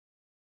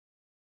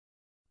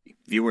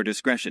Viewer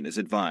discretion is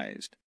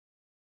advised.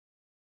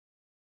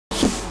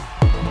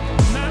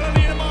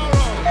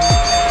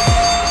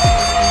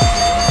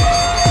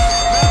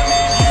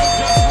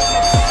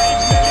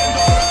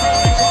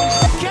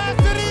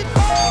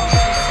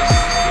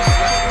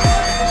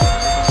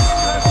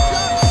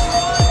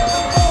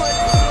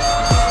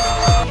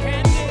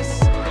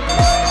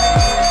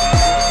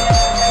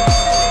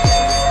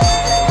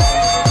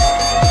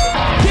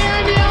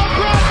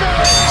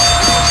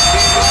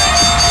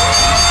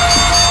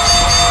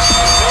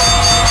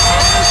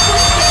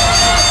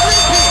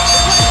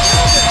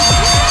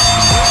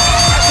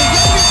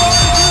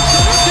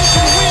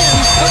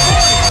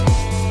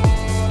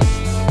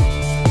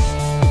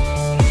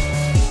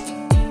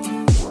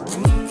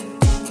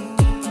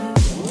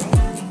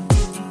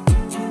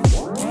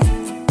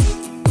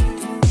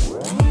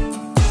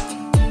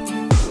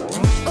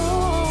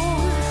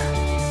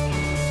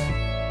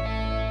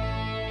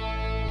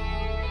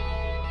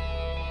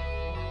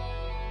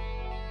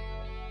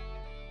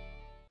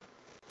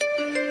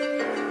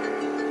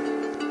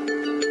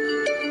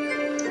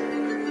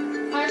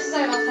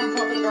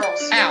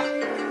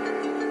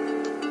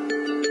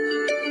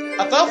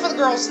 A vote for the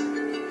girls'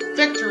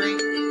 victory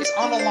is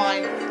on the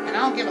line, and I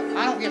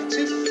don't give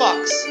two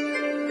fucks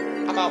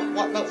about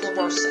what vote for the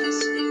worst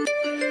says.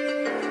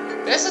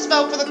 This is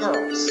vote for the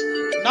girls,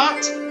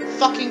 not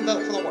fucking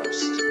vote for the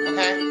worst.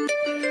 Okay?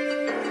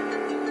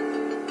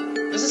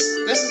 This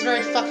is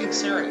very fucking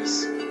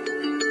serious,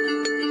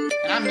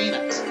 and I mean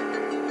it.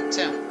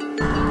 Tim.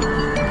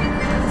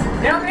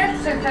 You know, the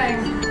interesting thing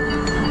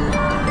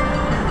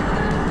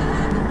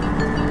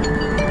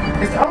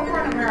is over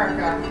in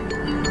America.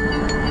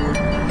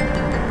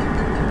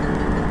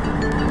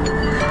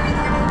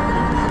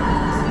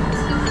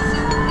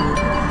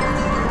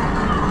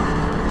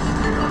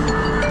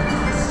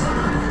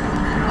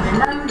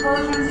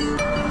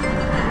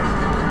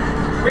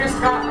 We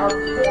just got our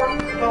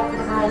fourth vote for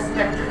the girls'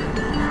 victory.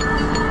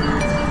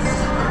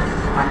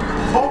 I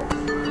hope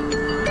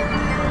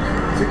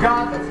to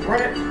God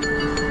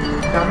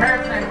the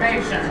American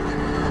invasion,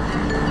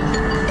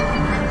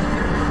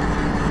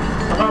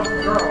 the vote for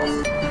the girls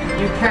in the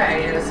UK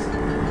is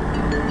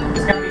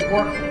going to be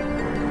working.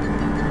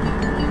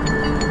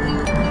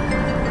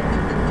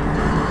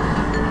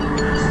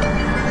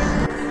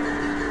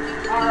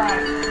 All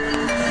right.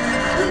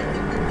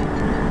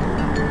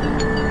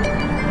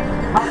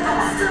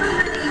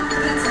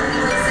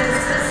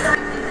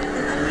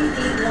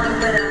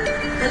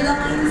 The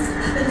lines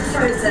have been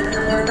frozen and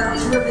we're about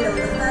to reveal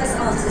the first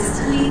artist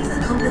to lead the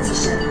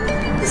competition.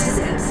 This is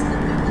it.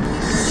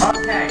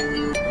 Okay.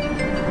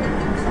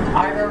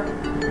 Either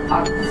a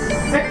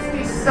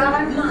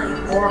 67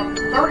 or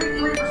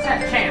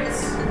 33% chance.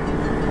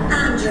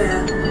 Andrea,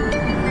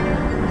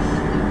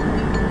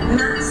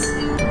 Matt,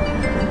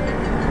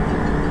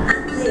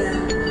 and Leah.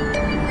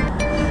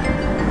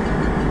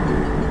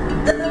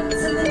 The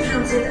votes have been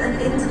counted and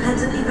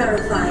independently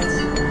verified.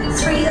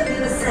 3 of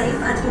you are safe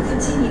and will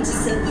continue to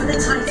sing for the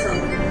title.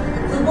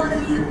 For 1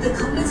 of you, the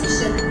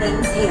competition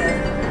ends here.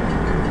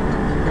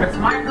 It's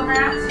mine for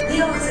Matt.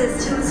 The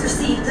artist who has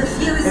received the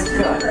fewest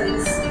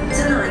votes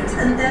tonight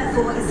and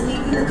therefore is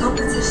leading the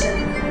competition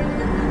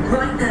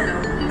right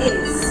now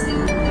is...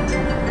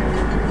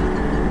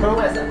 Who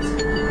is it?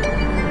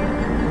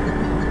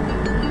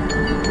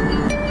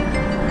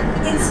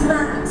 It's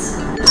Matt.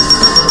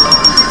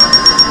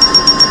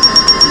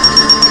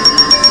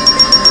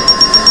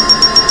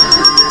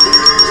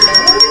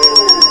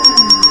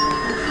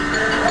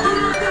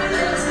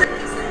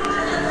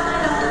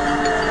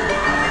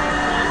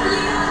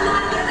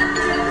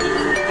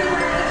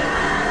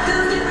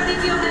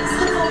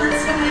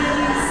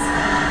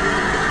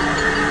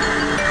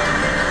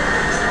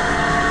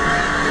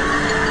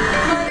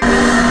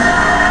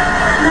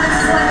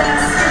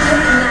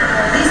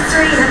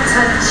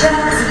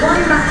 Chairs, won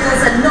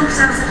battles and knocked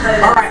out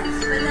opponents. Alright.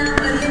 But now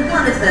only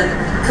 1 of them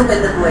can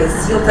win the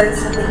voice. Your votes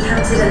have been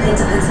counted and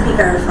independently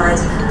verified.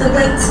 The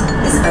wait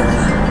is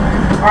over.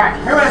 Alright,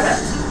 who is it?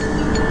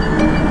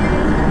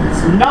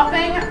 It's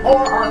nothing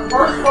or our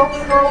first vote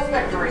for girls'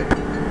 victory.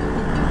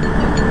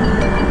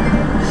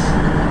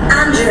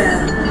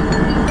 Andrea.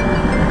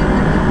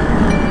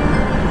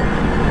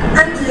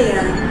 And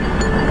Leah.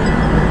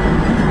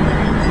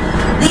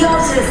 The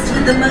artist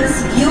with the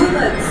most viewer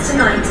votes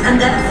tonight and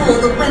therefore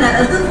the winner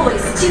of The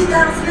Voice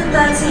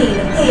 2013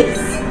 is...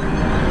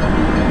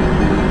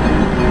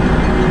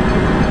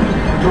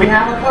 Do we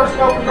have a first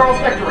vote for girls'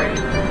 victory?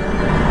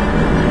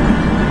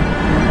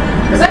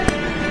 Is it?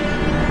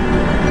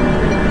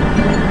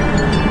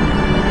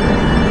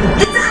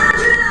 It's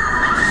Andrea!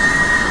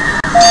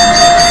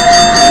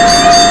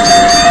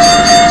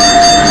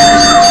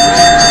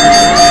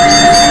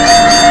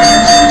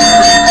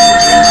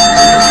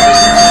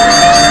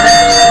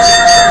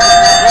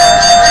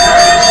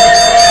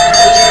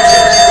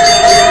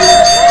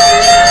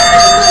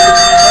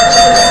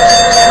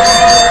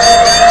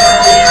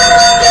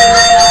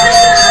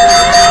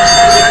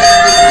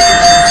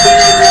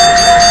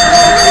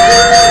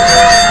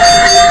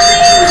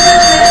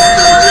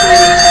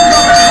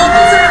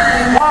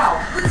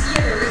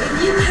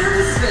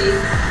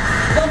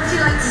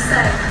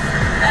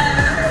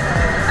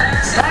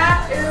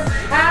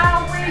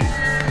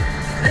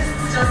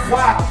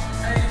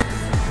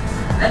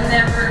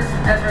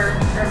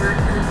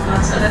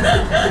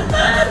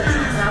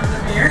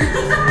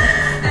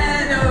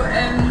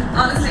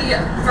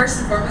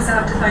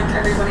 thank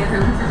everybody at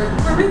home for voting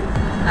for me.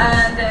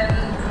 And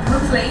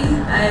hopefully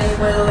I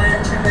will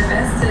try my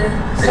best to...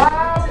 So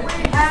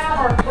we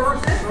have our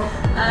first...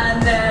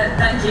 And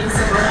thank you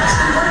so much.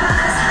 And what about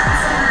this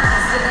handsome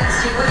man stood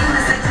next to you? What do you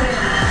want to say to him?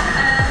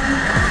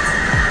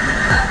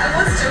 I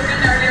was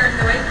joking earlier in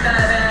the week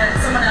that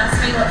someone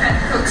asked me what kind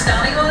of coach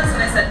Danny was,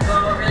 and I said,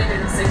 oh, really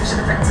didn't think I should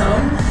have picked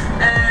Tom.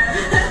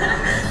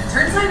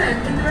 Turns out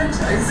I'm in the right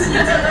choice. Anything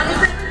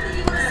that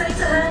you want to say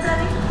to her,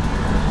 Danny?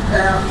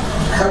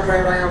 How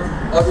proud I am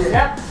of you.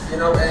 Yep. You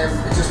know, it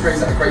just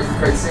proves that a great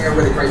singer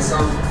with a great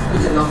song. You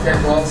can knock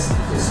down walls, you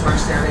can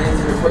smash down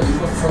anything with what you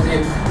put in front of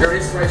you. You're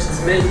an inspiration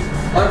to me.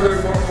 I've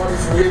learned more money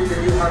from you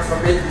than you have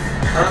from me.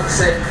 And I have to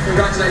say,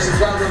 congratulations,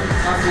 well done.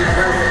 Absolutely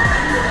perfect.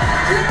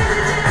 Ladies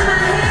and gentlemen,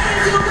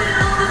 here's your winner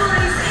of the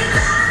voice.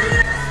 It's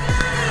Andrea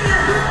Begley.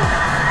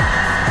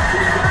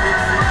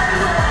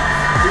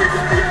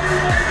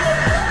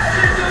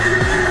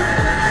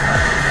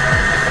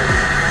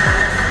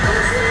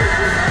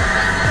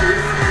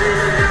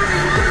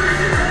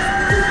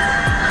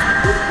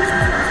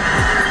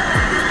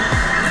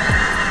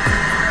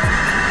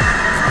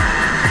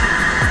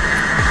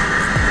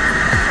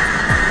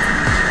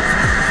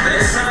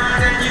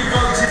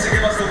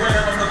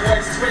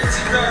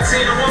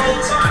 And one more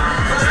time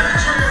for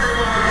Andrea,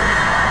 everyone.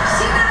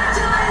 She now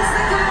joins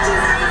the coaches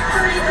and the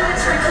three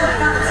British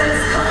recording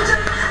artists,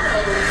 Conjure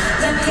Panel.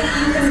 Don't forget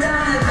you can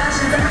download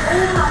versions of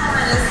all our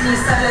finalists' new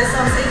solo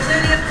songs,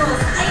 including, of course,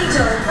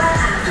 Angel by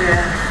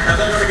Andrea. And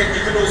don't forget,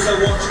 you can also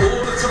watch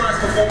all the tonight's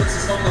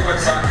performances on the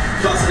website,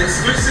 plus an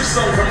exclusive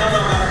song from none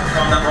other,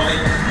 calm down, Holly,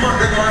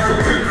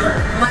 Michael Bublé.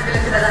 Might be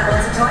looking at that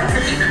once or twice.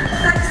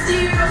 Thanks to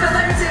you for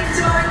voting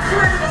to our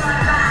incredible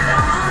live band,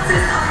 our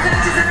artists, our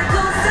coaches, and of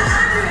course to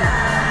Andrea.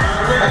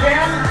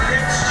 Again?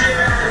 Next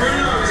year, who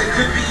knows, it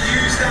could be you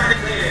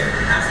standing here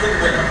as the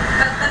winner.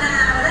 But for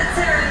now, let's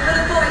hear it for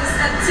the voice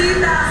of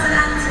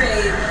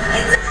 2003.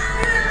 It's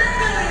Andrea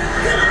Begley.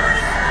 Good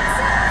morning.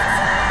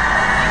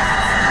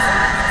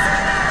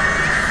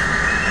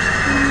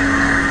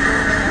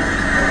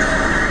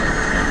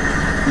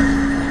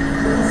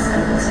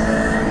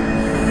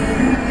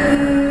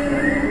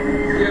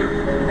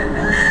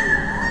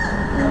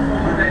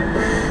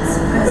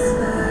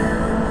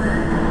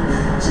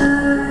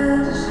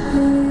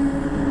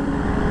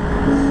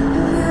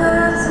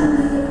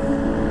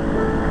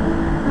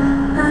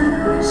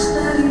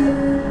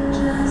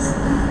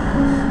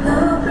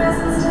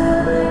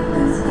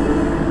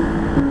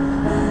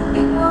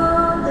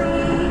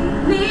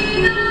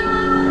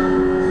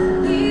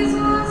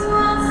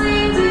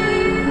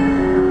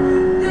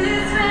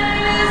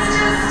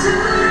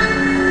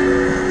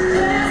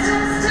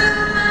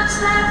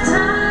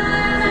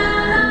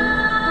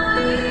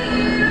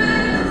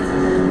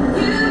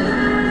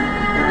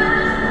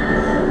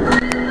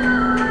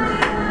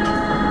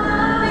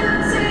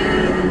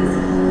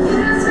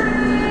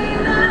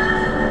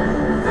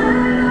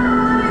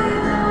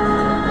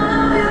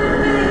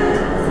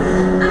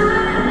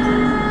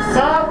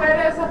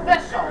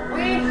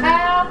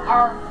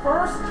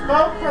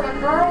 Vote for the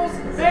girls'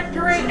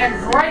 victory in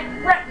Great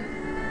Britain.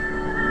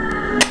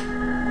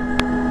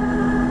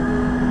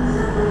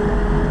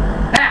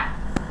 Now,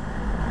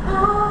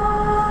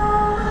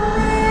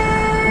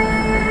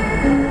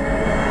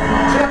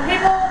 to the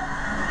people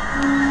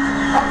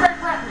of Great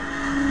Britain,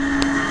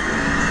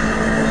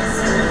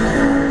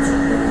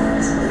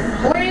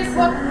 please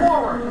look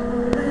forward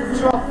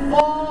to a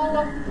full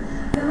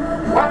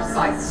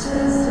website.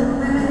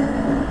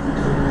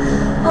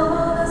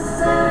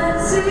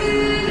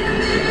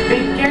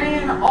 Beginning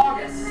in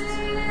August.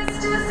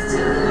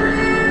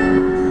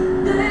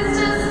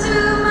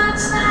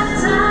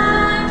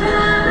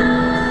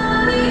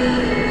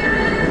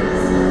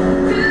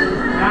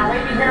 Now,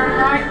 lady here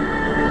tonight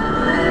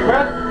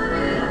with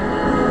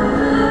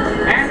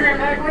Andrea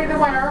Begley, the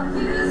winner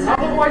of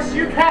The Voice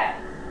UK.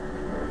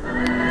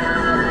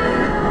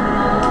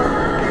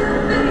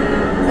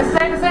 This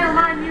thing is to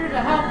remind you to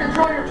help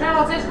control your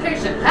child's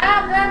education.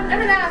 Have them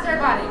every now and then,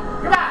 everybody.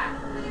 Goodbye.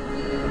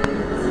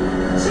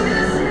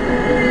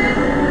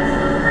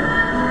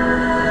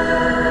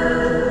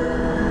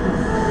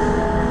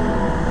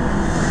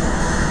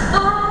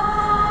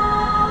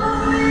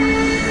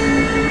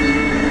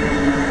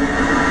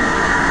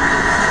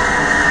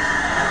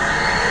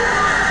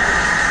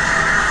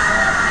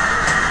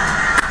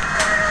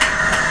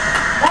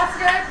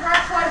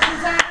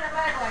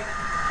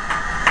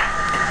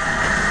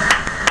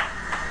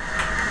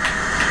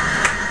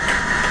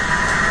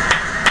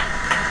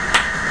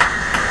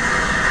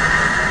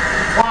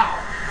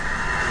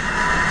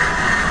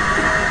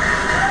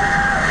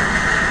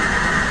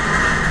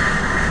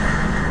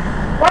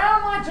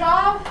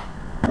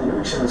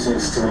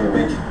 Chances to win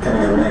big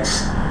coming up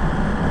next?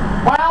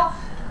 Well,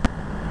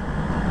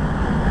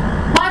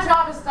 my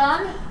job is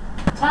done.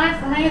 Time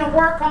for me to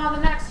work on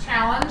the next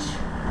challenge.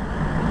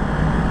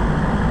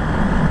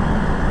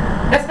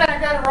 It's been a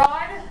good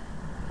ride.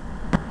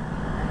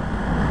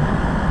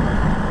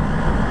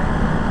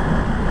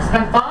 It's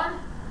been fun.